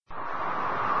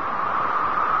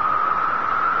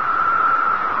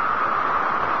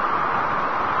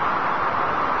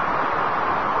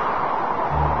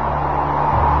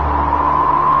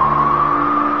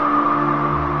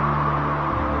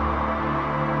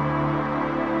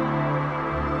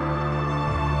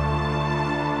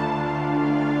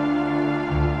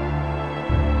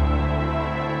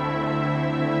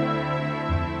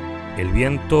El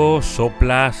viento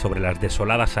sopla sobre las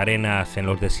desoladas arenas en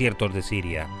los desiertos de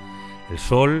Siria. El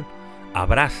sol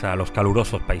abrasa los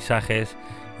calurosos paisajes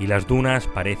y las dunas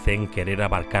parecen querer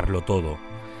abarcarlo todo.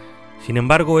 Sin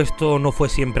embargo, esto no fue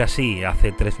siempre así.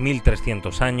 Hace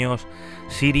 3.300 años,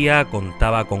 Siria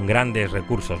contaba con grandes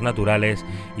recursos naturales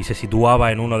y se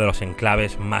situaba en uno de los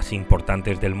enclaves más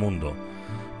importantes del mundo.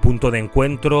 Punto de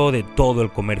encuentro de todo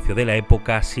el comercio de la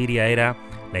época, Siria era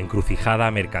la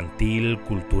encrucijada mercantil,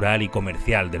 cultural y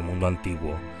comercial del mundo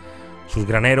antiguo. Sus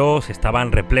graneros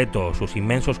estaban repletos, sus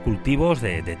inmensos cultivos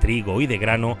de trigo y de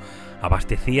grano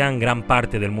abastecían gran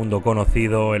parte del mundo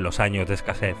conocido en los años de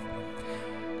escasez.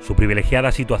 Su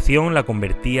privilegiada situación la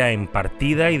convertía en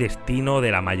partida y destino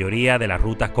de la mayoría de las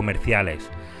rutas comerciales.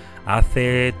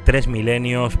 Hace 3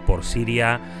 milenios por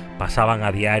Siria pasaban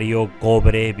a diario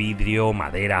cobre, vidrio,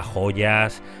 madera,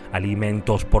 joyas,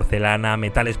 alimentos, porcelana,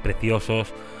 metales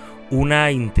preciosos,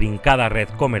 una intrincada red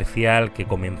comercial que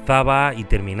comenzaba y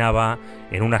terminaba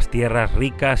en unas tierras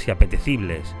ricas y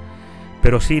apetecibles.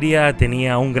 Pero Siria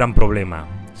tenía un gran problema.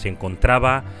 Se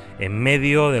encontraba en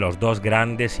medio de los dos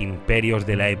grandes imperios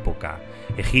de la época,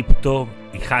 Egipto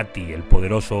y Hatti, el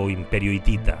poderoso imperio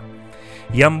hitita.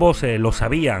 Y ambos lo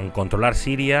sabían. Controlar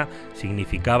Siria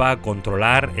significaba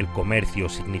controlar el comercio,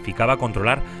 significaba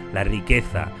controlar la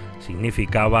riqueza,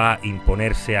 significaba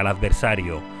imponerse al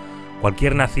adversario.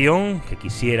 Cualquier nación que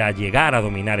quisiera llegar a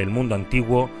dominar el mundo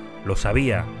antiguo lo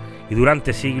sabía, y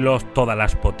durante siglos todas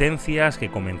las potencias que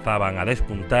comenzaban a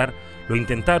despuntar lo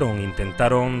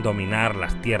intentaron dominar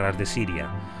las tierras de Siria.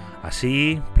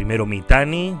 Así, primero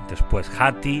Mitanni, después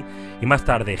Hatti y más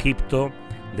tarde Egipto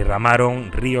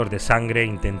derramaron ríos de sangre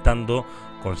intentando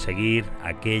conseguir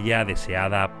aquella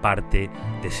deseada parte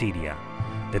de Siria.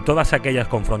 De todas aquellas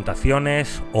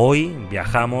confrontaciones, hoy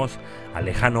viajamos al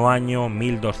lejano año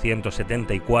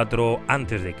 1274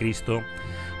 a.C.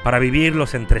 para vivir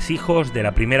los entresijos de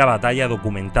la primera batalla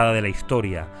documentada de la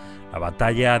historia, la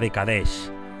batalla de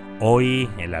Kadesh. Hoy,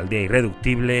 en la aldea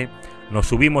irreductible, nos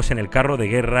subimos en el carro de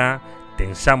guerra,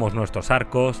 tensamos nuestros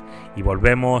arcos y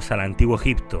volvemos al antiguo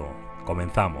Egipto.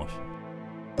 Comenzamos.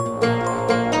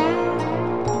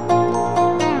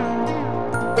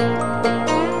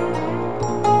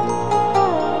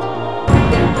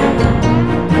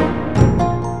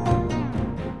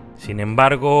 Sin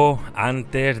embargo,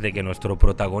 antes de que nuestro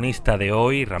protagonista de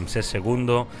hoy, Ramsés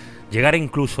II, llegara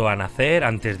incluso a nacer,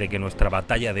 antes de que nuestra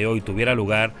batalla de hoy tuviera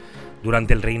lugar,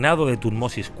 durante el reinado de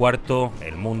Tutmosis IV,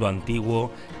 el mundo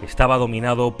antiguo estaba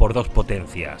dominado por dos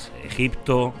potencias,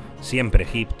 Egipto, siempre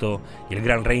Egipto, y el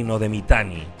gran reino de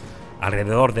Mitanni.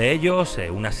 Alrededor de ellos,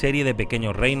 una serie de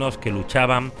pequeños reinos que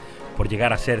luchaban por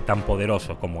llegar a ser tan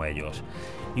poderosos como ellos.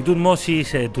 Y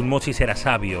Tutmosis era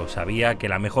sabio, sabía que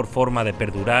la mejor forma de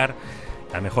perdurar,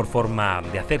 la mejor forma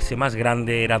de hacerse más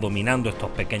grande era dominando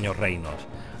estos pequeños reinos.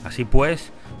 Así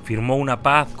pues, firmó una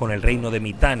paz con el reino de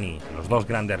Mitanni. Los dos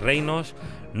grandes reinos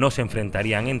no se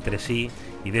enfrentarían entre sí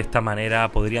y de esta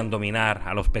manera podrían dominar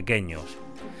a los pequeños.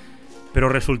 Pero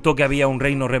resultó que había un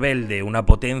reino rebelde, una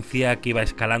potencia que iba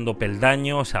escalando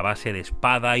peldaños a base de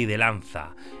espada y de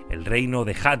lanza, el reino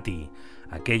de Hatti.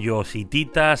 Aquellos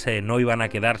hititas no iban a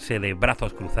quedarse de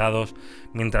brazos cruzados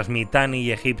mientras Mitanni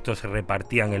y Egipto se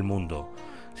repartían el mundo.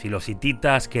 Si los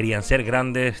hititas querían ser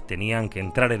grandes, tenían que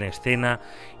entrar en escena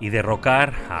y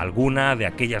derrocar a alguna de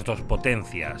aquellas dos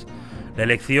potencias. La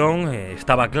elección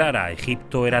estaba clara,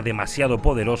 Egipto era demasiado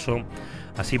poderoso,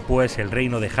 así pues el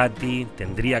reino de Hatti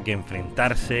tendría que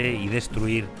enfrentarse y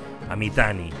destruir a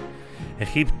Mitanni.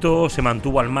 Egipto se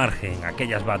mantuvo al margen,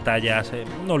 aquellas batallas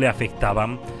no le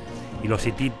afectaban, y los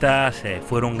hititas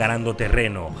fueron ganando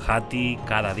terreno. Hatti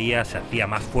cada día se hacía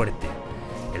más fuerte.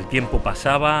 El tiempo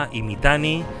pasaba y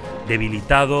Mitanni,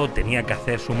 debilitado, tenía que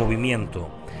hacer su movimiento.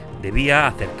 Debía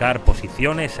acercar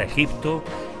posiciones a Egipto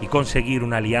y conseguir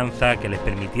una alianza que les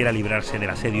permitiera librarse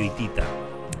del asedio hitita.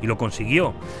 Y lo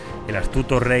consiguió. El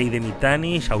astuto rey de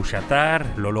Mitanni,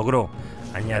 Shaushatar, lo logró.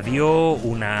 Añadió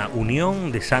una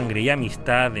unión de sangre y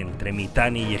amistad entre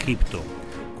Mitanni y Egipto.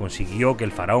 Consiguió que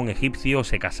el faraón egipcio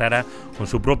se casara con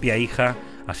su propia hija,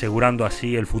 asegurando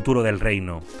así el futuro del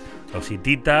reino. Los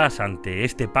hititas, ante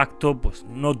este pacto,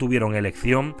 no tuvieron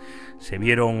elección, se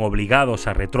vieron obligados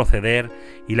a retroceder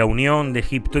y la unión de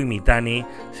Egipto y Mitanni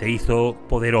se hizo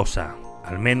poderosa,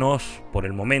 al menos por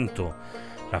el momento.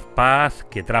 La paz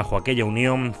que trajo aquella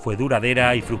unión fue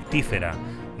duradera y fructífera.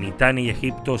 Mitanni y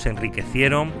Egipto se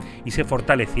enriquecieron y se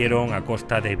fortalecieron a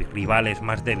costa de rivales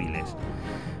más débiles.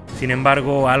 Sin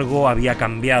embargo, algo había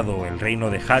cambiado. El reino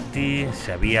de Hatti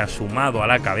se había sumado a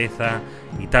la cabeza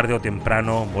y tarde o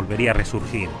temprano volvería a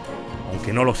resurgir.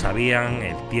 Aunque no lo sabían,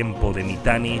 el tiempo de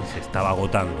Mitanni se estaba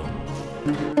agotando.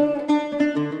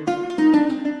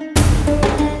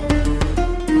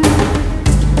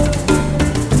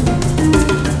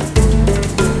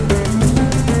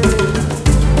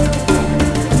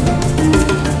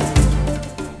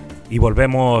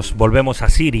 volvemos a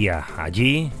Siria.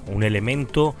 Allí un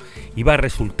elemento iba a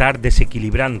resultar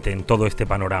desequilibrante en todo este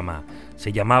panorama.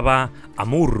 Se llamaba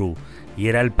Amurru y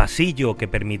era el pasillo que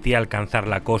permitía alcanzar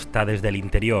la costa desde el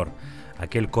interior.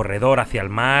 Aquel corredor hacia el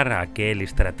mar, aquel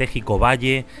estratégico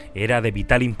valle, era de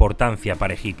vital importancia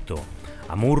para Egipto.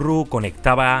 Amurru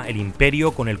conectaba el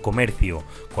imperio con el comercio,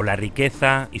 con la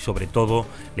riqueza y sobre todo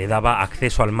le daba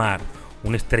acceso al mar,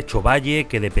 un estrecho valle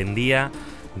que dependía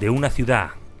de una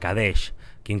ciudad, Kadesh.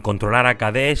 Quien controlara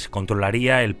Kadesh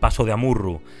controlaría el paso de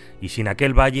Amurru, y sin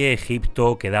aquel valle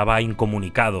Egipto quedaba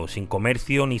incomunicado, sin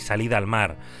comercio ni salida al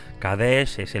mar.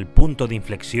 Kadesh es el punto de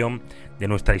inflexión de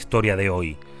nuestra historia de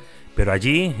hoy. Pero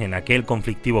allí, en aquel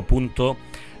conflictivo punto,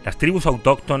 las tribus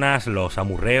autóctonas, los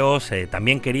amurreos,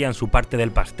 también querían su parte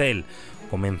del pastel.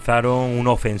 Comenzaron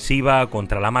una ofensiva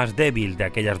contra la más débil de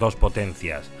aquellas dos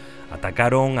potencias.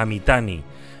 Atacaron a Mitanni.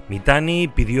 Mitanni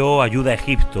pidió ayuda a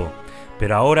Egipto,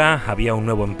 pero ahora había un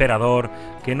nuevo emperador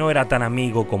que no era tan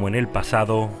amigo como en el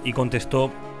pasado y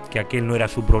contestó que aquel no era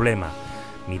su problema.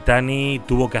 Mitanni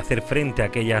tuvo que hacer frente a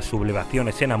aquellas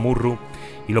sublevaciones en Amurru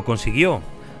y lo consiguió.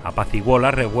 Apaciguó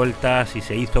las revueltas y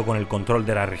se hizo con el control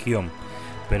de la región.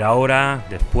 Pero ahora,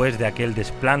 después de aquel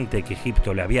desplante que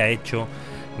Egipto le había hecho,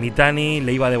 Mitanni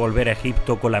le iba a devolver a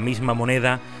Egipto con la misma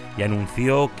moneda y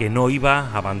anunció que no iba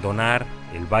a abandonar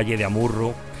el valle de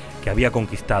Amurru que había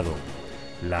conquistado.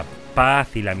 La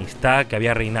paz y la amistad que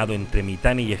había reinado entre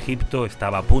Mitanni y Egipto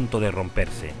estaba a punto de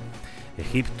romperse.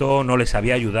 Egipto no les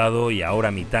había ayudado y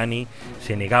ahora Mitanni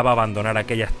se negaba a abandonar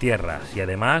aquellas tierras y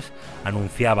además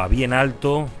anunciaba bien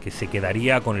alto que se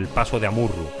quedaría con el paso de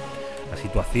Amurru. La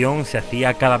situación se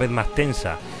hacía cada vez más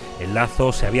tensa, el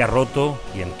lazo se había roto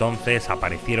y entonces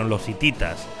aparecieron los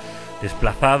hititas.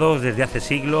 Desplazados desde hace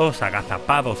siglos,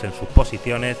 agazapados en sus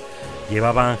posiciones,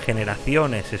 llevaban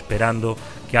generaciones esperando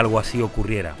que algo así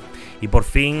ocurriera. Y por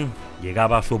fin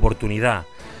llegaba su oportunidad.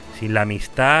 Sin la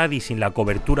amistad y sin la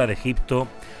cobertura de Egipto,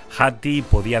 Hatti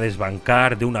podía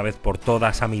desbancar de una vez por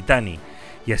todas a Mitanni.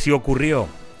 Y así ocurrió.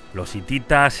 Los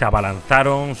hititas se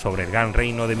abalanzaron sobre el gran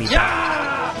reino de Mitanni.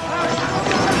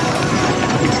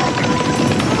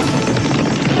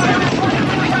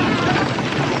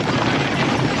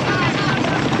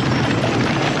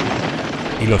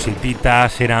 Y los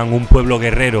hititas eran un pueblo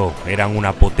guerrero, eran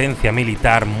una potencia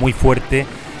militar muy fuerte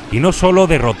y no solo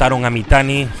derrotaron a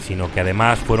Mitanni, sino que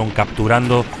además fueron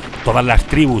capturando todas las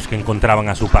tribus que encontraban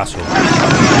a su paso.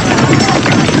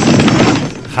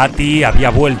 Hatti había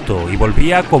vuelto y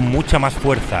volvía con mucha más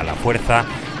fuerza, la fuerza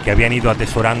que habían ido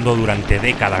atesorando durante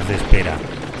décadas de espera.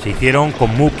 Se hicieron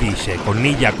con Mukish, con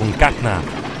Nilla, con Kazna.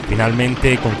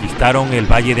 Finalmente conquistaron el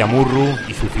valle de Amurru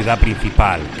y su ciudad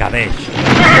principal, Kadesh.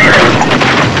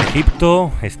 En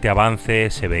Egipto, este avance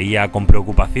se veía con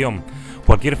preocupación.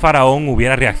 Cualquier faraón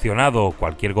hubiera reaccionado,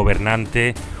 cualquier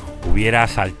gobernante hubiera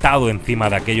saltado encima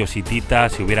de aquellos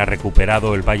hititas y hubiera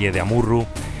recuperado el valle de Amurru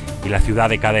y la ciudad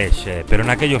de Kadesh. Pero en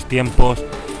aquellos tiempos,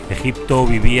 Egipto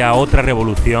vivía otra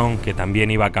revolución que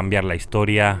también iba a cambiar la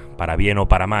historia, para bien o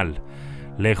para mal.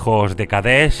 Lejos de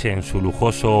Kadesh, en su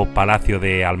lujoso palacio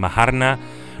de Almaharna,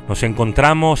 nos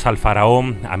encontramos al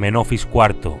faraón Amenofis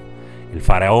IV, el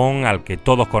faraón al que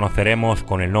todos conoceremos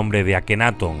con el nombre de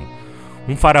Akenatón,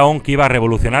 un faraón que iba a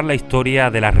revolucionar la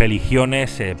historia de las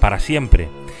religiones para siempre.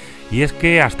 Y es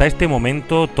que hasta este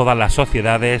momento todas las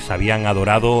sociedades habían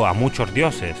adorado a muchos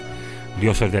dioses,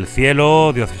 dioses del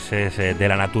cielo, dioses de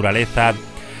la naturaleza.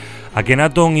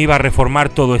 Akenatón iba a reformar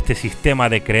todo este sistema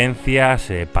de creencias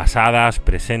pasadas,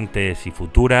 presentes y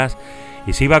futuras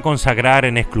y se iba a consagrar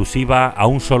en exclusiva a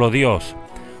un solo dios.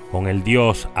 Con el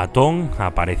dios Atón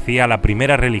aparecía la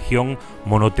primera religión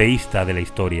monoteísta de la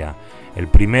historia, el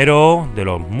primero de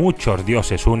los muchos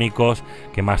dioses únicos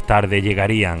que más tarde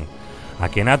llegarían.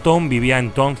 Akenatón vivía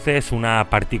entonces una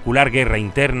particular guerra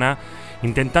interna,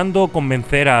 intentando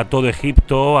convencer a todo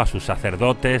Egipto, a sus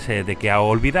sacerdotes, de que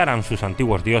olvidaran sus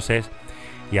antiguos dioses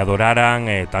y adoraran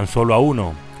tan solo a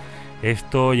uno.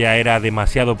 Esto ya era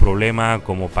demasiado problema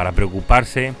como para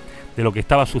preocuparse de lo que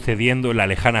estaba sucediendo en la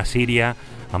lejana Siria,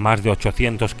 a más de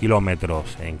 800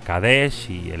 kilómetros. En Kadesh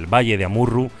y el valle de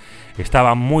Amurru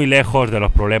estaban muy lejos de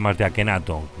los problemas de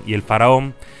Akenatón, y el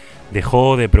faraón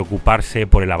dejó de preocuparse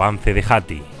por el avance de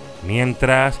Hatti,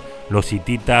 mientras los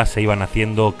hititas se iban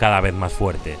haciendo cada vez más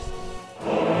fuertes.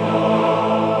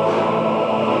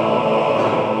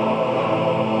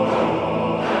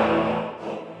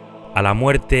 A la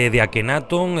muerte de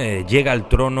Akenatón llega al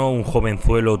trono un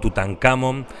jovenzuelo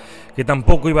Tutankamón que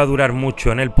tampoco iba a durar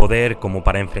mucho en el poder como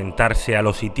para enfrentarse a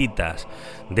los hititas.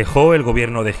 Dejó el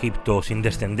gobierno de Egipto sin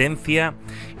descendencia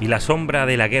y la sombra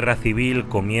de la guerra civil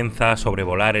comienza a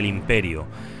sobrevolar el imperio.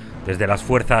 Desde las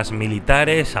fuerzas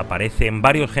militares aparecen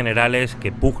varios generales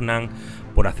que pugnan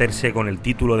por hacerse con el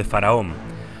título de faraón.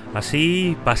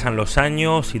 Así pasan los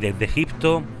años y desde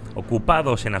Egipto,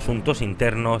 ocupados en asuntos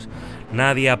internos,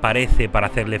 nadie aparece para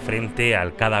hacerle frente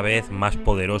al cada vez más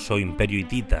poderoso imperio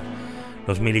hitita.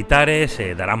 Los militares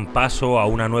darán paso a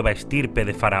una nueva estirpe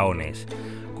de faraones.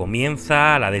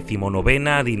 Comienza la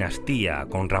 19ª dinastía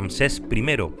con Ramsés I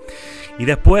y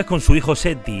después con su hijo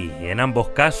Seti. En ambos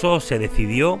casos se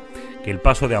decidió que el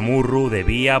paso de Amurru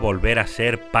debía volver a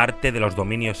ser parte de los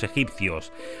dominios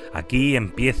egipcios. Aquí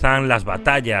empiezan las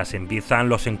batallas, empiezan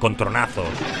los encontronazos.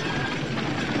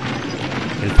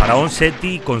 El faraón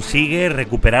Seti consigue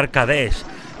recuperar Kadesh,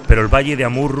 pero el valle de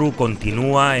Amurru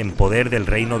continúa en poder del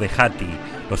reino de Hatti.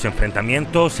 Los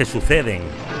enfrentamientos se suceden.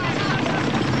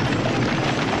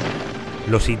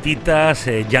 Los hititas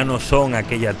ya no son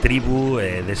aquella tribu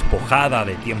despojada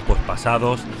de tiempos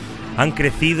pasados. Han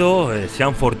crecido, se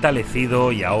han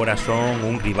fortalecido y ahora son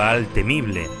un rival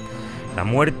temible. La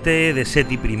muerte de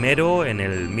Seti I en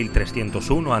el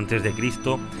 1301 a.C.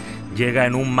 llega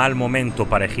en un mal momento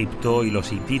para Egipto y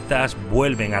los hititas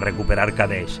vuelven a recuperar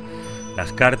Kadesh.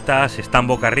 Las cartas están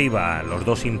boca arriba, los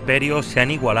dos imperios se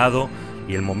han igualado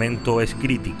y el momento es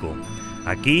crítico.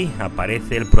 Aquí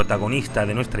aparece el protagonista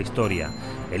de nuestra historia.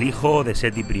 El hijo de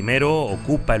Seti I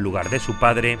ocupa el lugar de su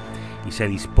padre y se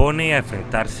dispone a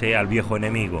enfrentarse al viejo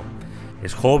enemigo.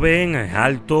 Es joven,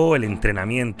 alto, el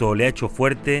entrenamiento le ha hecho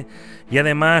fuerte y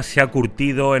además se ha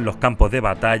curtido en los campos de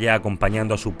batalla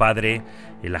acompañando a su padre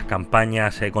en las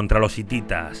campañas contra los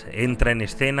hititas. Entra en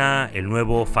escena el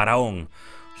nuevo faraón,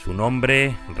 su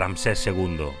nombre Ramsés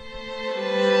II.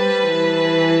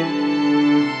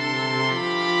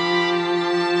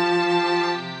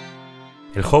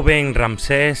 El joven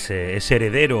Ramsés es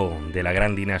heredero de la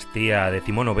gran dinastía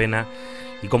decimonovena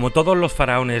y como todos los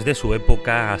faraones de su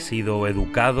época ha sido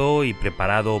educado y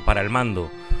preparado para el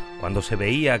mando. Cuando se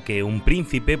veía que un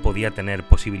príncipe podía tener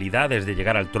posibilidades de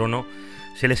llegar al trono,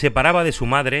 se le separaba de su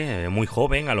madre, muy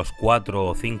joven, a los 4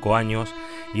 o 5 años,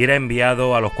 y era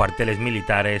enviado a los cuarteles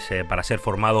militares para ser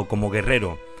formado como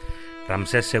guerrero.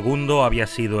 Ramsés II había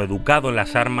sido educado en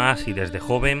las armas y desde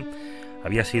joven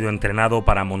había sido entrenado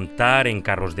para montar en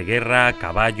carros de guerra,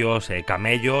 caballos,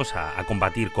 camellos, a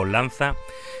combatir con lanza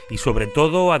y sobre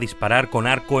todo a disparar con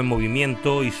arco en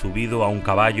movimiento y subido a un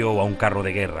caballo o a un carro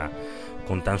de guerra.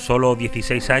 Con tan solo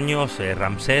 16 años,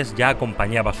 Ramsés ya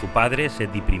acompañaba a su padre,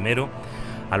 Seti I,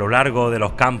 a lo largo de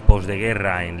los campos de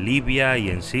guerra en Libia y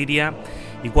en Siria,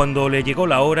 y cuando le llegó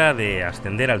la hora de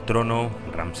ascender al trono,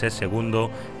 Ramsés II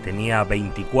tenía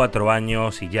 24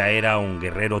 años y ya era un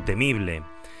guerrero temible.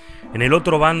 En el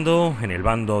otro bando, en el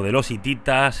bando de los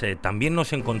hititas, también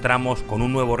nos encontramos con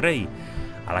un nuevo rey.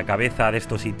 A la cabeza de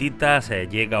estos hititas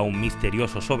llega un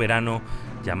misterioso soberano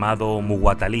llamado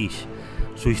Muwatallish.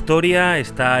 Su historia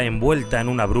está envuelta en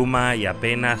una bruma y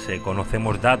apenas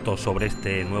conocemos datos sobre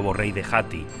este nuevo rey de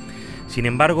Hatti. Sin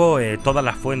embargo, todas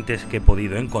las fuentes que he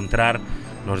podido encontrar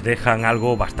nos dejan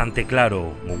algo bastante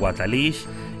claro. Muwatallish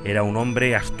era un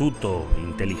hombre astuto,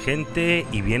 inteligente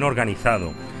y bien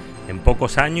organizado. En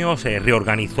pocos años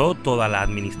reorganizó toda la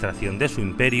administración de su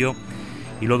imperio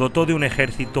y lo dotó de un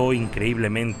ejército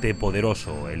increíblemente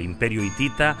poderoso. El imperio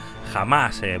hitita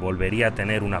jamás volvería a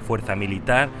tener una fuerza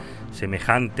militar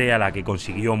semejante a la que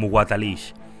consiguió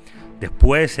Muwatallish.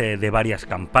 Después de varias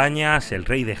campañas, el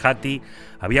rey de Hatti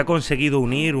había conseguido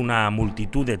unir una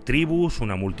multitud de tribus,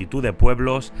 una multitud de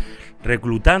pueblos,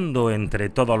 reclutando entre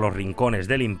todos los rincones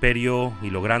del imperio y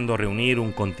logrando reunir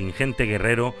un contingente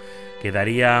guerrero que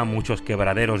daría muchos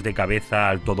quebraderos de cabeza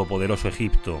al todopoderoso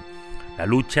Egipto. La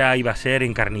lucha iba a ser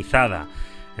encarnizada.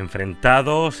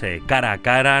 Enfrentados cara a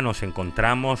cara nos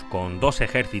encontramos con dos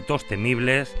ejércitos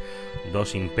temibles,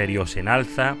 dos imperios en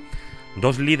alza,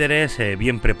 dos líderes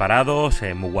bien preparados,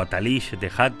 Muwatallish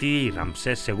de Hatti y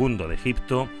Ramsés II de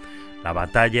Egipto. La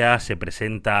batalla se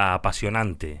presenta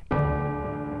apasionante.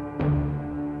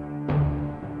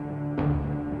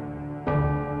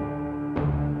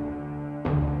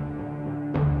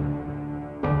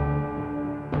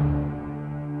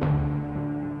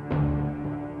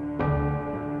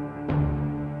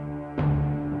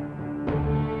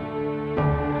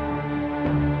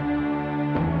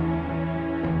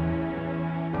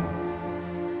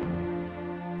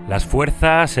 Las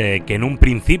fuerzas que en un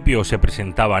principio se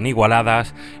presentaban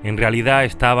igualadas, en realidad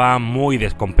estaban muy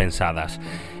descompensadas.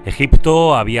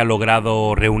 Egipto había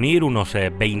logrado reunir unos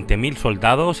 20.000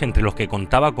 soldados, entre los que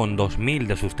contaba con 2.000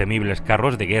 de sus temibles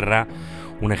carros de guerra,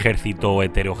 un ejército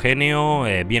heterogéneo,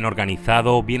 bien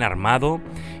organizado, bien armado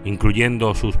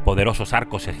incluyendo sus poderosos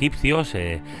arcos egipcios,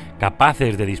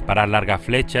 capaces de disparar largas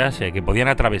flechas que podían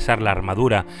atravesar la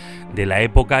armadura de la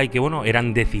época y que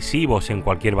eran decisivos en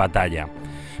cualquier batalla.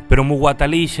 Pero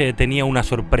Muwatallish tenía una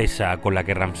sorpresa con la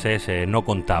que Ramsés no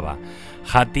contaba.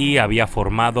 Hati había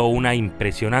formado una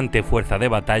impresionante fuerza de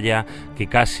batalla que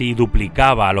casi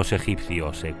duplicaba a los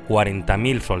egipcios,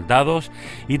 40.000 soldados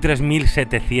y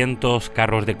 3.700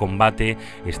 carros de combate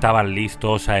estaban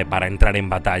listos para entrar en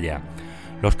batalla.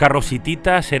 Los carros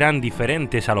hititas eran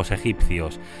diferentes a los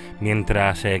egipcios.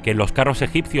 Mientras que en los carros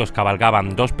egipcios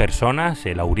cabalgaban 2 personas,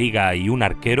 el auriga y un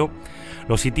arquero,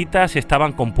 los hititas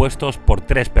estaban compuestos por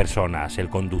 3 personas, el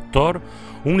conductor,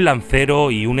 un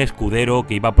lancero y un escudero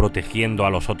que iba protegiendo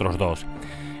a los otros 2.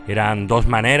 Eran 2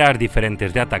 maneras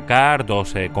diferentes de atacar,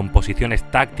 2 composiciones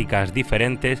tácticas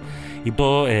diferentes y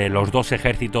los 2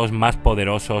 ejércitos más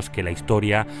poderosos que la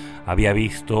historia había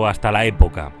visto hasta la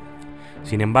época.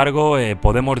 Sin embargo,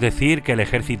 podemos decir que el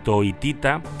ejército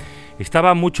hitita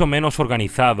estaba mucho menos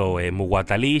organizado.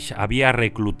 Muwatallish había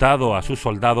reclutado a sus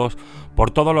soldados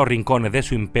por todos los rincones de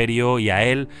su imperio y a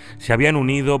él se habían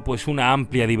unido una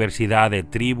amplia diversidad de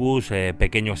tribus,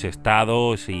 pequeños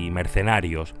estados y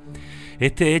mercenarios.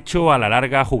 Este hecho a la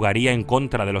larga jugaría en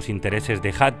contra de los intereses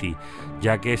de Hati,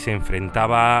 ya que se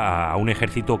enfrentaba a un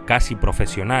ejército casi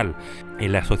profesional.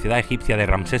 En la sociedad egipcia de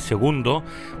Ramsés II,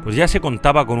 ya se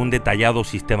contaba con un detallado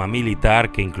sistema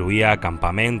militar que incluía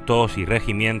campamentos y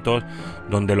regimientos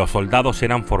donde los soldados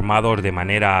eran formados de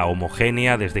manera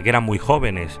homogénea desde que eran muy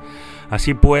jóvenes.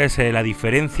 Así pues, la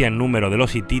diferencia en número de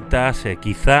los hititas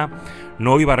quizá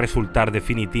no iba a resultar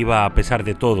definitiva a pesar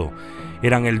de todo.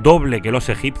 Eran el doble que los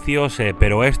egipcios,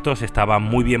 pero estos estaban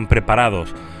muy bien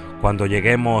preparados. Cuando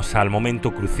lleguemos al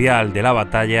momento crucial de la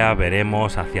batalla,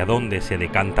 veremos hacia dónde se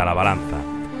decanta la balanza.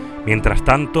 Mientras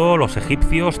tanto, los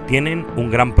egipcios tienen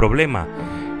un gran problema.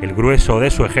 El grueso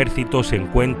de su ejército se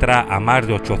encuentra a más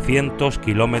de 800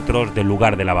 kilómetros del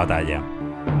lugar de la batalla.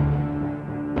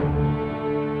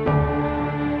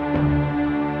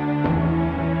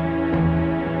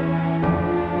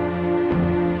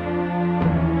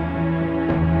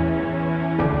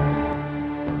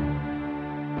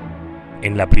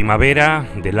 En la primavera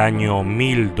del año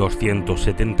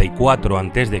 1274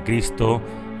 a.C.,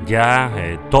 ya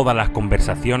todas las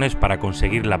conversaciones para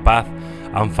conseguir la paz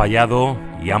han fallado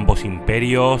y ambos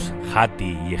imperios,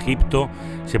 Hati y Egipto,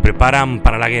 se preparan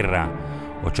para la guerra.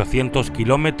 800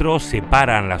 kilómetros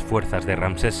separan las fuerzas de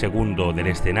Ramsés II del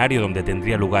escenario donde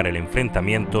tendría lugar el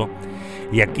enfrentamiento,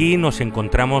 y aquí nos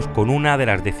encontramos con una de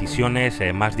las decisiones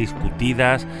más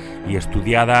discutidas y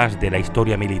estudiadas de la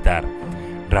historia militar.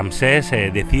 Ramsés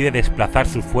decide desplazar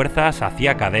sus fuerzas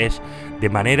hacia Kadesh de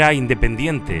manera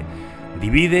independiente.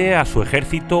 Divide a su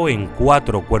ejército en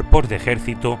 4 cuerpos de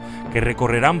ejército que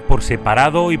recorrerán por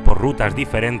separado y por rutas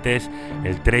diferentes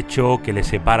el trecho que les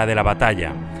separa de la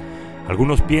batalla.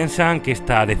 Algunos piensan que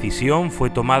esta decisión fue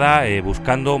tomada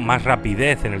buscando más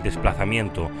rapidez en el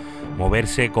desplazamiento.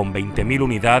 Moverse con 20.000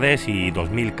 unidades y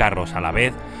 2.000 carros a la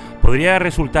vez podría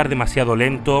resultar demasiado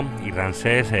lento y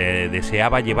Ramsés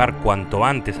deseaba llevar cuanto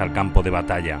antes al campo de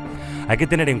batalla. Hay que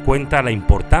tener en cuenta la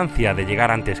importancia de llegar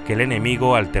antes que el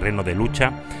enemigo al terreno de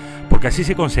lucha, porque así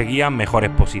se conseguían mejores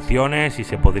posiciones y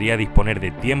se podría disponer de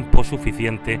tiempo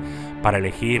suficiente para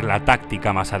elegir la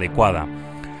táctica más adecuada.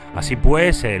 Así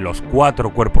pues, los 4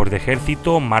 cuerpos de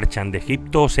ejército marchan de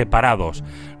Egipto separados.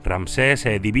 Ramsés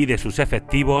divide sus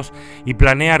efectivos y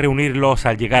planea reunirlos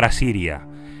al llegar a Siria.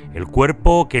 El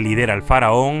cuerpo que lidera el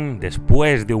faraón,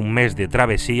 después de un mes de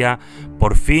travesía,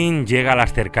 por fin llega a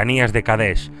las cercanías de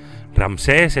Kadesh.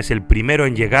 Ramsés es el primero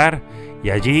en llegar y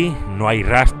allí no hay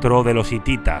rastro de los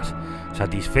hititas.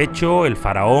 Satisfecho, el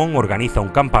faraón organiza un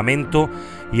campamento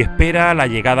y espera la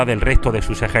llegada del resto de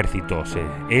sus ejércitos.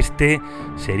 Este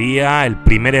sería el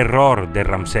primer error de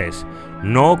Ramsés.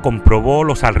 No comprobó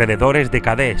los alrededores de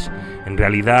Kadesh. En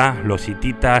realidad, los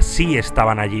hititas sí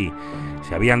estaban allí.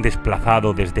 Se habían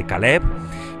desplazado desde Caleb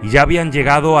y ya habían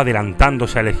llegado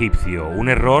adelantándose al egipcio, un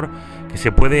error que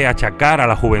se puede achacar a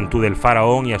la juventud del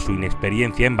faraón y a su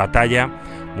inexperiencia en batalla.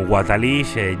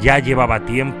 Muwatallish ya llevaba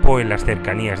tiempo en las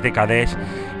cercanías de Kadesh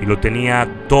y lo tenía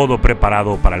todo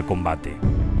preparado para el combate.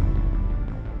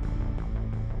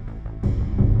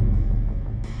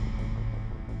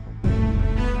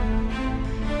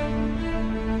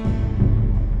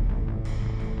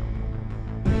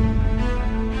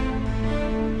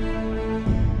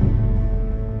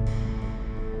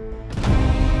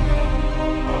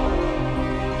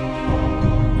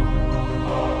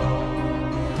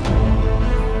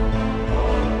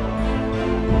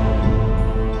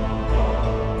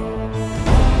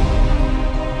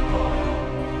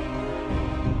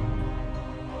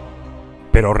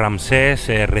 Pero Ramsés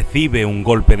recibe un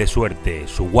golpe de suerte.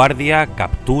 Su guardia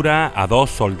captura a 2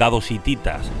 soldados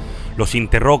hititas. Los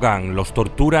interrogan, los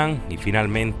torturan y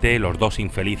finalmente los 2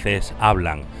 infelices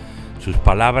hablan. Sus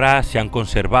palabras se han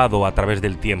conservado a través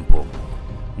del tiempo.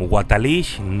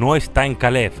 Muwatallish no está en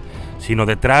Caleb, sino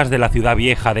detrás de la ciudad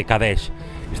vieja de Kadesh.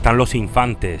 Están los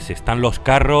infantes, están los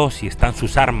carros y están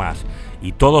sus armas,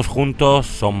 y todos juntos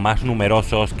son más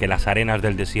numerosos que las arenas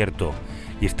del desierto,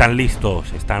 y están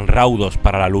listos, están raudos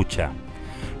para la lucha.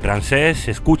 Ramsés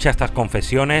escucha estas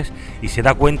confesiones y se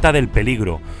da cuenta del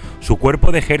peligro. Su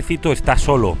cuerpo de ejército está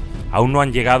solo, aún no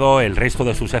han llegado el resto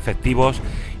de sus efectivos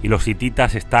y los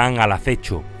hititas están al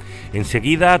acecho.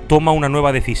 Enseguida toma una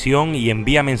nueva decisión y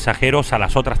envía mensajeros a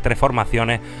las otras 3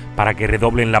 formaciones para que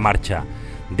redoblen la marcha.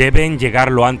 Deben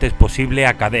llegar lo antes posible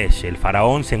a Kadesh. El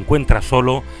faraón se encuentra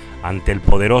solo ante el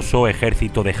poderoso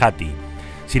ejército de Hati.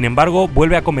 Sin embargo,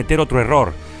 vuelve a cometer otro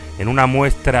error. En una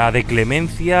muestra de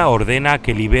clemencia ordena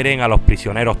que liberen a los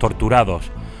prisioneros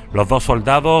torturados. Los 2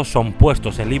 soldados son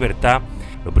puestos en libertad.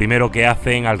 Lo primero que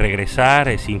hacen al regresar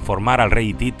es informar al rey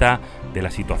hitita de la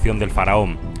situación del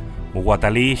faraón.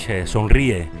 Muwatallish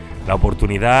sonríe. La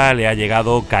oportunidad le ha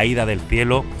llegado caída del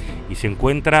cielo y se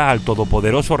encuentra al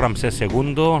todopoderoso Ramsés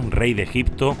II, rey de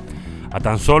Egipto, a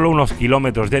tan solo unos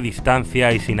kilómetros de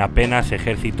distancia y sin apenas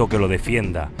ejército que lo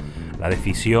defienda. La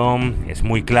decisión es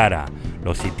muy clara.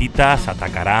 Los hititas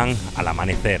atacarán al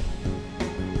amanecer.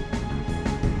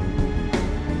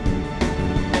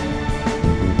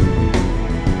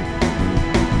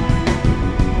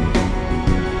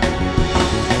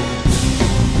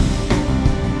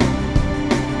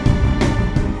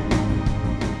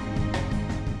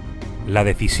 La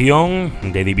decisión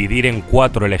de dividir en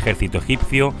 4 el ejército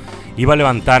egipcio iba a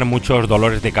levantar muchos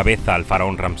dolores de cabeza al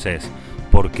faraón Ramsés,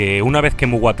 porque una vez que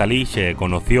Muwatallish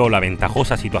conoció la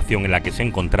ventajosa situación en la que se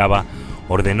encontraba,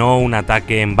 ordenó un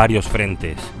ataque en varios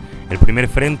frentes. El primer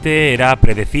frente era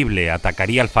predecible,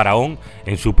 atacaría al faraón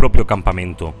en su propio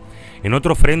campamento. En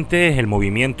otro frente, el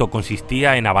movimiento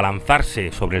consistía en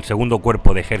abalanzarse sobre el segundo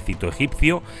cuerpo de ejército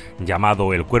egipcio,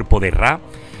 llamado el cuerpo de Ra,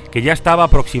 que ya estaba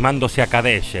aproximándose a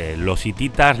Kadesh. Los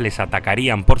hititas les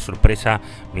atacarían por sorpresa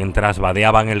mientras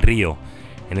vadeaban el río.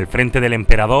 En el frente del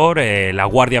emperador, la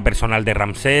guardia personal de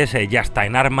Ramsés ya está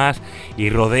en armas y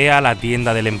rodea la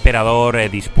tienda del emperador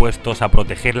dispuestos a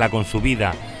protegerla con su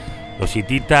vida. Los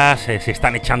hititas se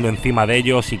están echando encima de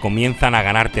ellos y comienzan a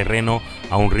ganar terreno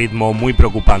a un ritmo muy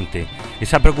preocupante.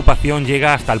 Esa preocupación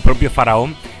llega hasta el propio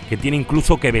faraón, que tiene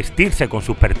incluso que vestirse con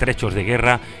sus pertrechos de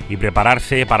guerra y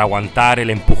prepararse para aguantar el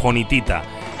empujón hitita.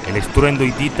 El estruendo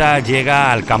hitita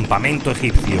llega al campamento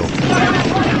egipcio.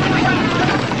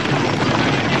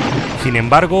 Sin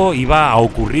embargo, iba a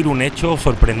ocurrir un hecho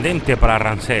sorprendente para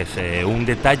Ramsés, un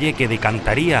detalle que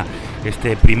decantaría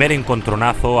este primer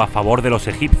encontronazo a favor de los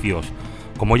egipcios.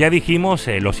 Como ya dijimos,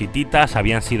 los hititas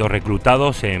habían sido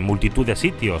reclutados en multitud de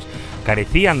sitios,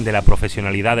 carecían de la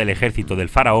profesionalidad del ejército del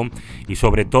faraón y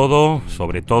sobre todo,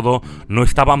 no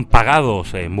estaban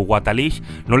pagados. Muwatallish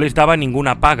no les daba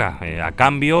ninguna paga, a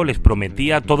cambio les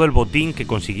prometía todo el botín que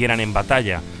consiguieran en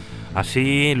batalla.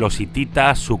 Así los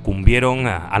hititas sucumbieron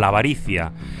a la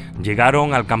avaricia,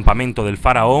 llegaron al campamento del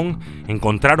faraón,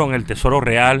 encontraron el tesoro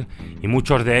real y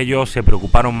muchos de ellos se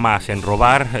preocuparon más en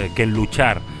robar que en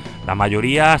luchar. La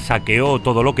mayoría saqueó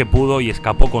todo lo que pudo y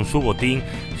escapó con su botín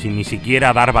sin ni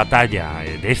siquiera dar batalla.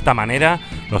 De esta manera,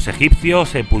 los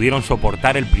egipcios pudieron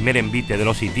soportar el primer envite de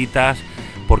los hititas,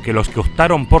 porque los que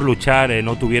optaron por luchar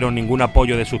no tuvieron ningún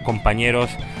apoyo de sus compañeros,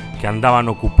 que andaban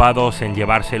ocupados en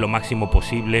llevarse lo máximo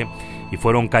posible y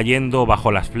fueron cayendo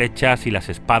bajo las flechas y las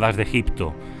espadas de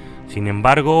Egipto. Sin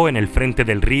embargo, en el frente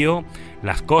del río,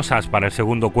 las cosas para el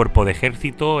segundo cuerpo de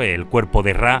ejército, el cuerpo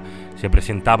de Ra, se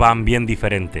presentaban bien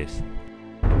diferentes.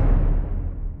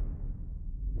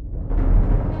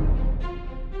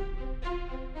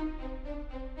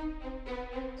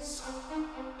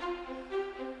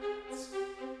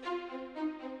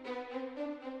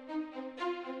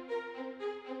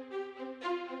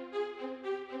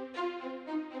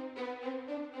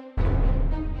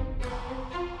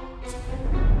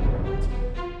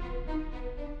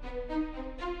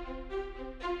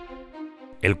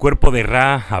 El cuerpo de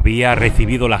Ra había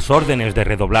recibido las órdenes de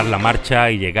redoblar la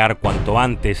marcha y llegar cuanto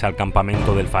antes al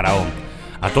campamento del faraón.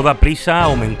 A toda prisa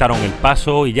aumentaron el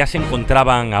paso y ya se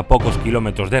encontraban a pocos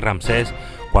kilómetros de Ramsés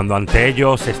cuando ante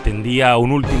ellos se extendía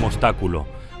un último obstáculo: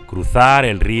 cruzar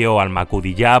el río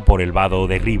Al-Makudiyá por el vado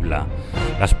de Ribla.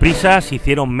 Las prisas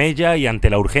hicieron mella y ante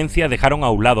la urgencia dejaron a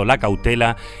un lado la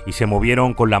cautela y se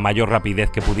movieron con la mayor rapidez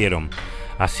que pudieron.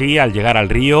 Así, al llegar al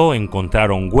río,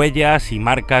 encontraron huellas y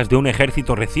marcas de un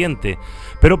ejército reciente,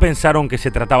 pero pensaron que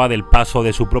se trataba del paso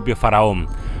de su propio faraón.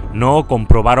 No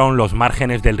comprobaron los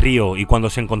márgenes del río y cuando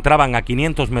se encontraban a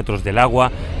 500 metros del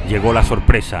agua, llegó la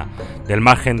sorpresa. Del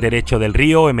margen derecho del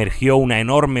río emergió una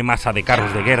enorme masa de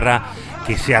carros de guerra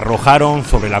que se arrojaron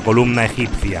sobre la columna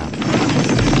egipcia.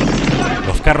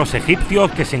 Los carros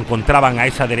egipcios que se encontraban a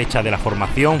esa derecha de la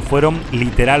formación fueron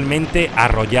literalmente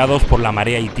arrollados por la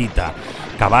marea hitita.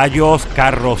 Caballos,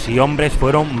 carros y hombres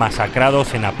fueron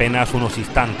masacrados en apenas unos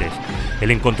instantes. El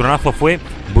encontronazo fue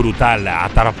brutal.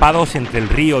 Atrapados entre el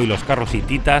río y los carros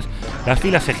hititas, las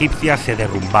filas egipcias se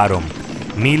derrumbaron.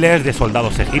 Miles de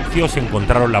soldados egipcios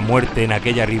encontraron la muerte en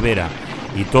aquella ribera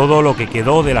y todo lo que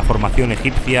quedó de la formación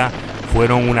egipcia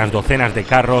fueron unas docenas de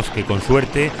carros que con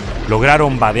suerte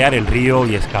lograron vadear el río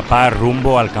y escapar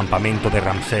rumbo al campamento de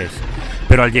Ramsés.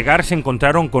 Pero al llegar se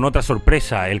encontraron con otra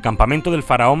sorpresa. El campamento del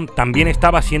faraón también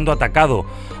estaba siendo atacado,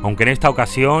 aunque en esta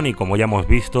ocasión, y como ya hemos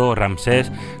visto,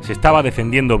 Ramsés se estaba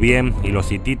defendiendo bien y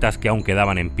los hititas que aún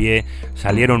quedaban en pie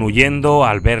salieron huyendo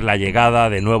al ver la llegada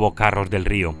de nuevos carros del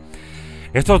río.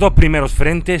 Estos dos primeros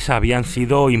frentes habían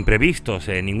sido imprevistos,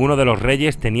 ninguno de los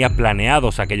reyes tenía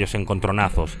planeados aquellos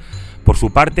encontronazos. Por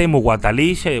su parte,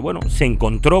 Muwatallish se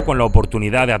encontró con la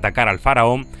oportunidad de atacar al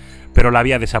faraón, pero la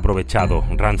había desaprovechado.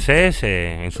 Ramsés,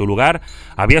 en su lugar,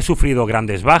 había sufrido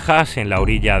grandes bajas en la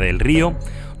orilla del río,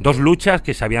 dos luchas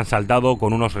que se habían saldado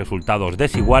con unos resultados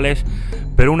desiguales,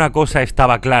 pero una cosa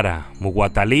estaba clara: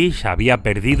 Muwatallish había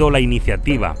perdido la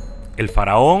iniciativa. El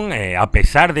faraón, a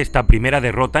pesar de esta primera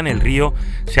derrota en el río,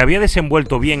 se había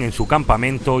desenvuelto bien en su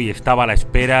campamento y estaba a la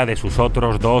espera de sus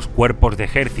otros dos cuerpos de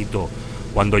ejército.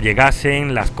 Cuando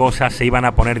llegasen, las cosas se iban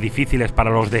a poner difíciles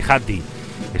para los de Hati.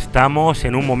 Estamos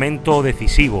en un momento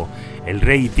decisivo. El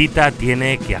rey hitita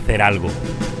tiene que hacer algo.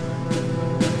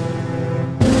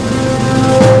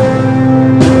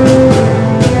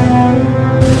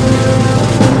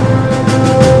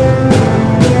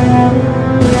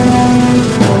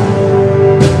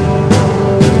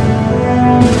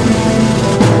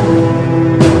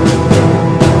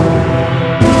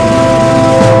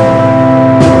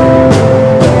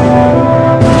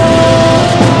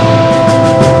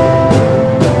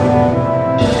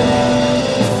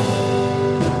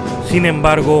 Sin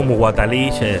embargo,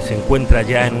 Muwatallish se encuentra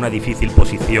ya en una difícil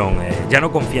posición. Ya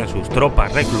no confía en sus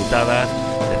tropas reclutadas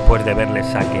después de verles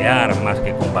saquear más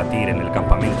que combatir en el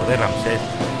campamento de Ramsés,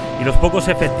 y los pocos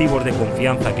efectivos de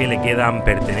confianza que le quedan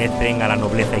pertenecen a la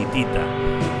nobleza hitita.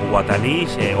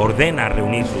 Muwatallish ordena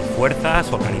reunir sus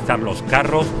fuerzas, organizar los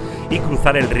carros y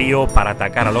cruzar el río para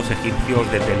atacar a los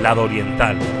egipcios desde el lado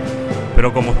oriental.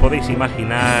 Pero como os podéis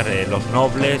imaginar, los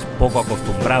nobles, poco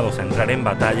acostumbrados a entrar en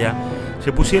batalla,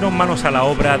 se pusieron manos a la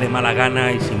obra de mala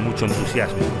gana y sin mucho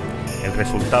entusiasmo. El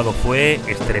resultado fue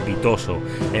estrepitoso.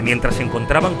 Mientras se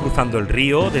encontraban cruzando el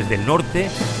río desde el norte,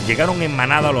 llegaron en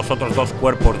manada los otros dos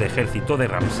cuerpos de ejército de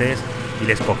Ramsés y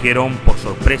les cogieron por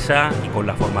sorpresa y con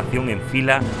la formación en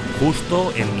fila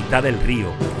justo en mitad del río.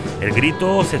 El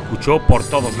grito se escuchó por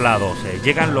todos lados: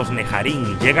 ¡Llegan los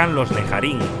Nejarín! ¡Llegan los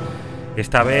Nejarín!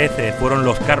 Esta vez fueron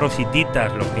los carros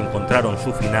hititas los que encontraron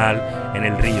su final en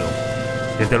el río.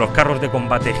 Desde los carros de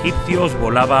combate egipcios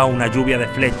volaba una lluvia de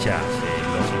flechas.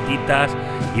 Los hititas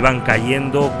iban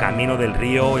cayendo camino del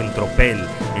río en tropel,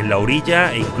 en la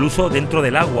orilla e incluso dentro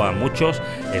del agua. Muchos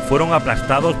fueron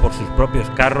aplastados por sus propios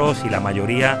carros y la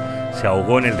mayoría se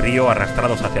ahogó en el río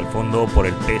arrastrados hacia el fondo por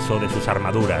el peso de sus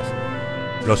armaduras.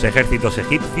 Los ejércitos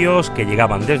egipcios que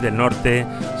llegaban desde el norte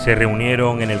se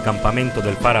reunieron en el campamento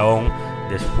del faraón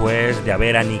después de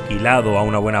haber aniquilado a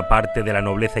una buena parte de la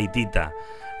nobleza hitita.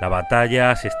 La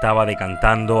batalla se estaba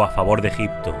decantando a favor de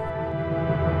Egipto.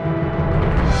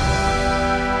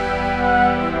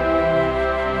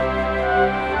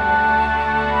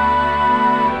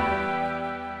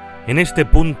 En este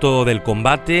punto del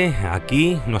combate,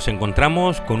 aquí nos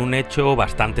encontramos con un hecho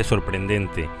bastante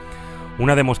sorprendente.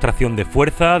 Una demostración de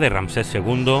fuerza de Ramsés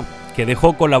II que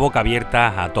dejó con la boca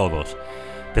abierta a todos.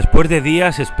 Después de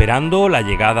días esperando la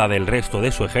llegada del resto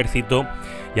de su ejército,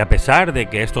 y a pesar de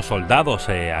que estos soldados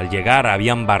al llegar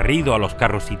habían barrido a los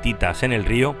carros hititas en el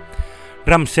río,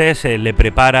 Ramsés le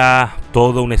prepara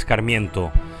todo un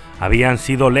escarmiento. Habían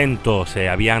sido lentos,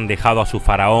 habían dejado a su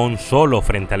faraón solo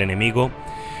frente al enemigo,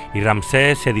 y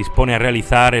Ramsés se dispone a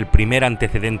realizar el primer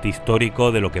antecedente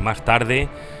histórico de lo que más tarde,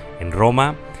 en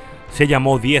Roma, se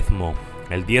llamó diezmo.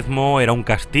 El diezmo era un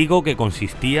castigo que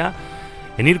consistía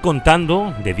en ir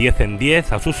contando de 10 en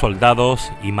 10 a sus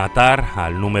soldados y matar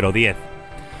al número 10.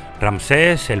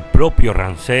 Ramsés, el propio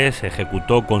Ramsés,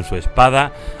 ejecutó con su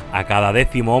espada a cada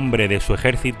 10º hombre de su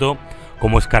ejército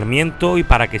como escarmiento y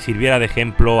para que sirviera de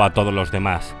ejemplo a todos los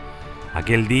demás.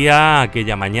 Aquel día,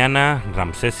 aquella mañana,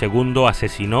 Ramsés II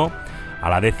asesinó a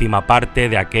la 10ª parte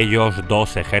de aquellos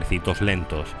 2 ejércitos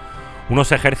lentos.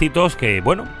 Unos ejércitos que,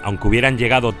 bueno, aunque hubieran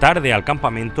llegado tarde al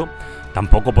campamento,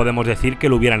 tampoco podemos decir que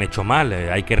lo hubieran hecho mal.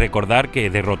 Hay que recordar que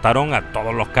derrotaron a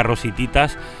todos los carros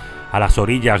hititas a las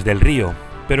orillas del río.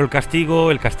 Pero el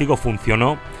castigo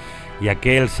funcionó y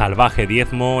aquel salvaje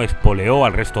diezmo espoleó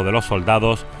al resto de los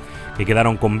soldados que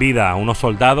quedaron con vida. Unos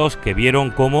soldados que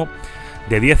vieron cómo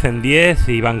de 10 en 10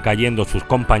 iban cayendo sus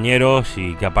compañeros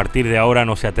y que a partir de ahora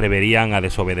no se atreverían a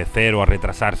desobedecer o a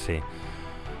retrasarse.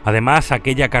 Además,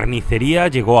 aquella carnicería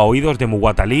llegó a oídos de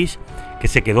Muwatalísh, que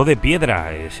se quedó de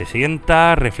piedra, se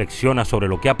sienta, reflexiona sobre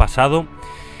lo que ha pasado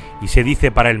y se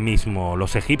dice para él mismo: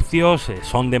 los egipcios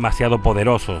son demasiado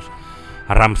poderosos.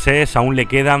 A Ramsés aún le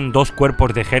quedan 2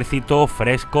 cuerpos de ejército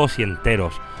frescos y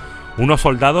enteros, unos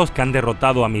soldados que han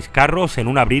derrotado a mis carros en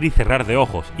un abrir y cerrar de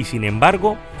ojos, y sin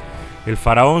embargo, el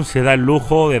faraón se da el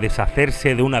lujo de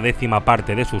deshacerse de una 10ª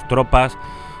parte de sus tropas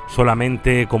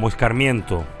solamente como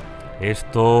escarmiento.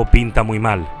 Esto pinta muy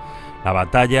mal. La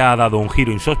batalla ha dado un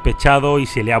giro insospechado y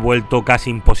se le ha vuelto casi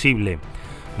imposible.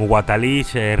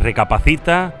 Muwatalísh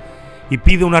recapacita y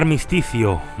pide un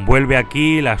armisticio. Vuelve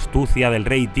aquí la astucia del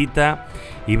rey hitita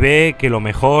y ve que lo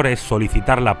mejor es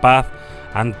solicitar la paz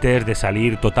antes de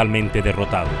salir totalmente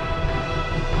derrotado.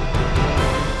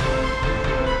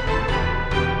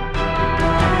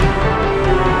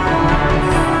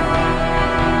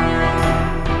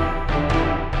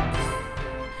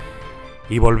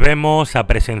 Y volvemos a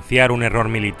presenciar un error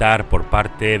militar por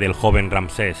parte del joven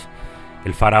Ramsés.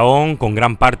 El faraón, con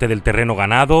gran parte del terreno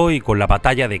ganado y con la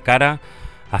batalla de cara,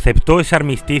 aceptó ese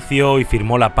armisticio y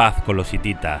firmó la paz con los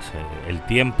hititas. El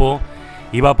tiempo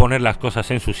iba a poner las cosas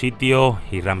en su sitio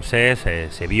y Ramsés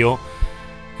se vio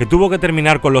que tuvo que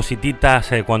terminar con los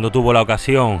hititas cuando tuvo la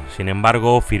ocasión. Sin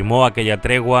embargo, firmó aquella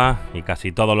tregua y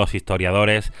casi todos los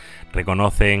historiadores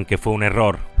reconocen que fue un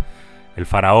error. El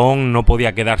faraón no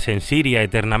podía quedarse en Siria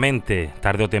eternamente.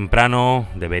 Tarde o temprano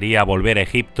debería volver a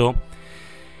Egipto,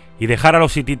 y dejar a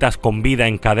los hititas con vida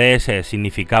en Kadesh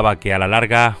significaba que a la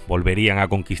larga volverían a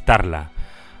conquistarla.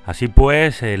 Así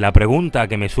pues, la pregunta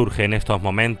que me surge en estos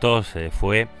momentos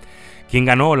fue: ¿quién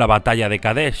ganó la batalla de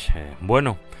Kadesh?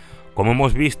 Bueno, como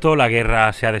hemos visto, la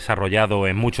guerra se ha desarrollado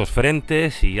en muchos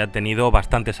frentes y ha tenido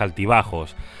bastantes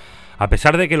altibajos. A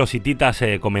pesar de que los hititas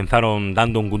comenzaron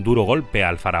dando un duro golpe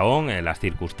al faraón, las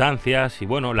circunstancias y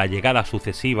bueno, la llegada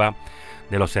sucesiva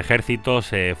de los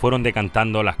ejércitos fueron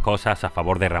decantando las cosas a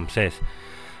favor de Ramsés.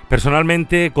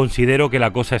 Personalmente considero que la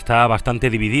cosa está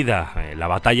bastante dividida. La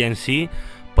batalla en sí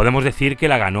podemos decir que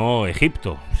la ganó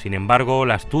Egipto. Sin embargo,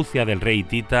 la astucia del rey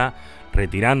hitita,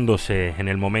 retirándose en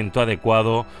el momento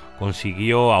adecuado,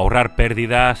 consiguió ahorrar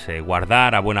pérdidas,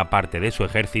 guardar a buena parte de su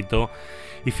ejército.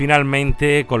 Y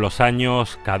finalmente, con los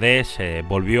años, Kadesh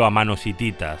volvió a manos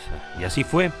hititas. Y así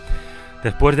fue.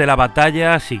 Después de la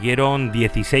batalla siguieron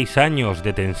 16 años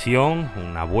de tensión,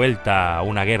 una vuelta a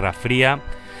una guerra fría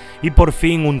y por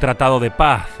fin un tratado de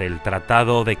paz, el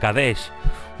Tratado de Kadesh.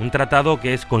 Un tratado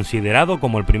que es considerado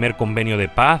como el primer convenio de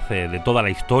paz de toda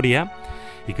la historia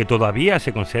y que todavía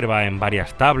se conserva en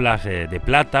varias tablas de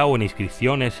plata o en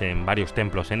inscripciones en varios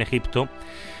templos en Egipto.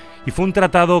 Y fue un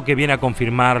tratado que viene a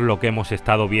confirmar lo que hemos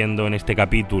estado viendo en este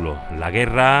capítulo. La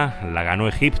guerra la ganó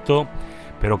Egipto,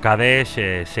 pero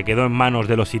Kadesh se quedó en manos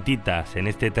de los hititas. En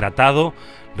este tratado,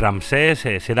 Ramsés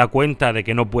se da cuenta de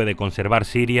que no puede conservar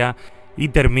Siria y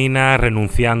termina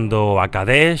renunciando a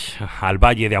Kadesh, al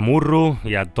valle de Amurru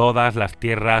y a todas las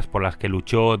tierras por las que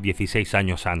luchó 16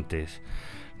 años antes.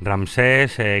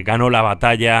 Ramsés ganó la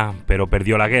batalla, pero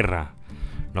perdió la guerra.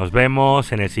 Nos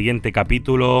vemos en el siguiente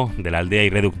capítulo de La Aldea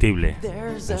Irreductible.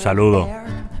 Un saludo.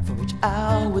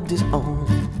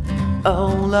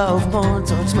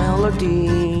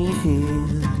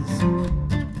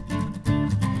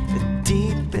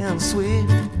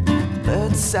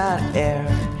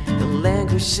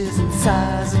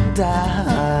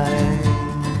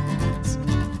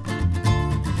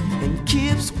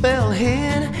 Keeps well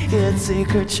hid, it's a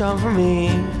secret charm for me.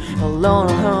 Alone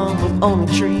at home with only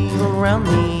trees around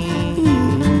me.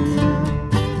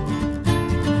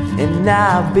 And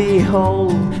I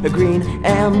behold a green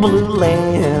and blue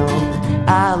land.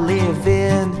 I live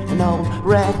in an old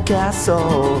red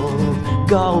castle,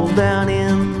 golden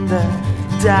in the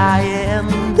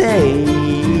dying day.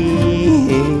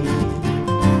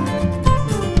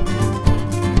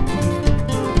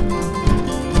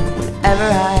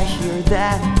 Whenever I hear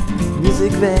that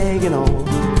music vague and old,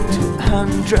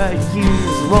 200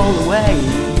 years roll away.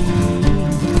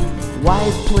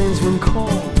 White plains run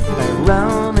cold, by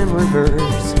running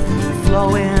rivers,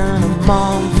 flowing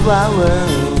among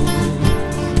flowers.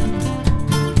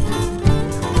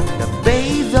 That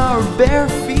bathe our bare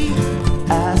feet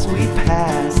as we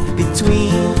pass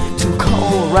between two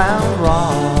cold round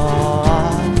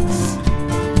rocks.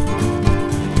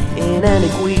 In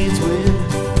antique weeds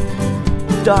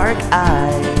with dark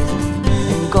eyes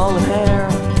and golden hair,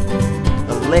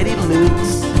 a lady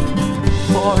looks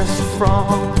forced from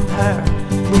her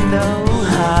window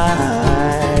high.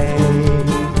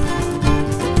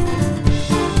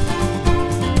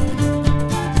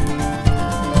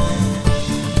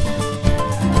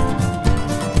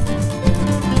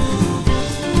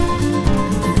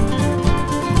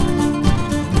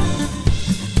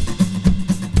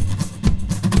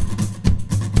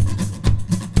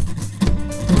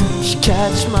 She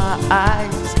catch my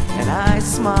eyes and I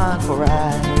smile, for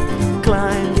I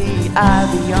climb the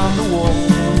ivy on the wall.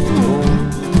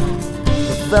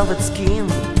 The velvet skin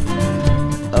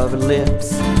of her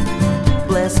lips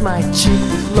bless my cheek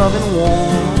with love and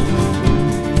warmth.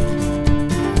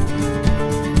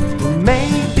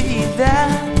 Maybe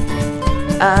that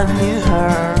I knew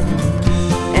her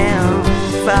and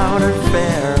found her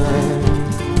fair.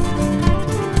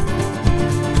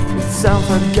 It's some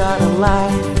forgotten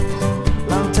life,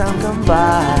 long time gone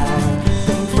by.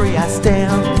 Being free I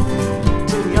stand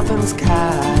to the open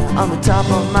sky, on the top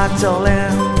of my tall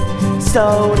and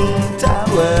stony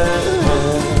tower.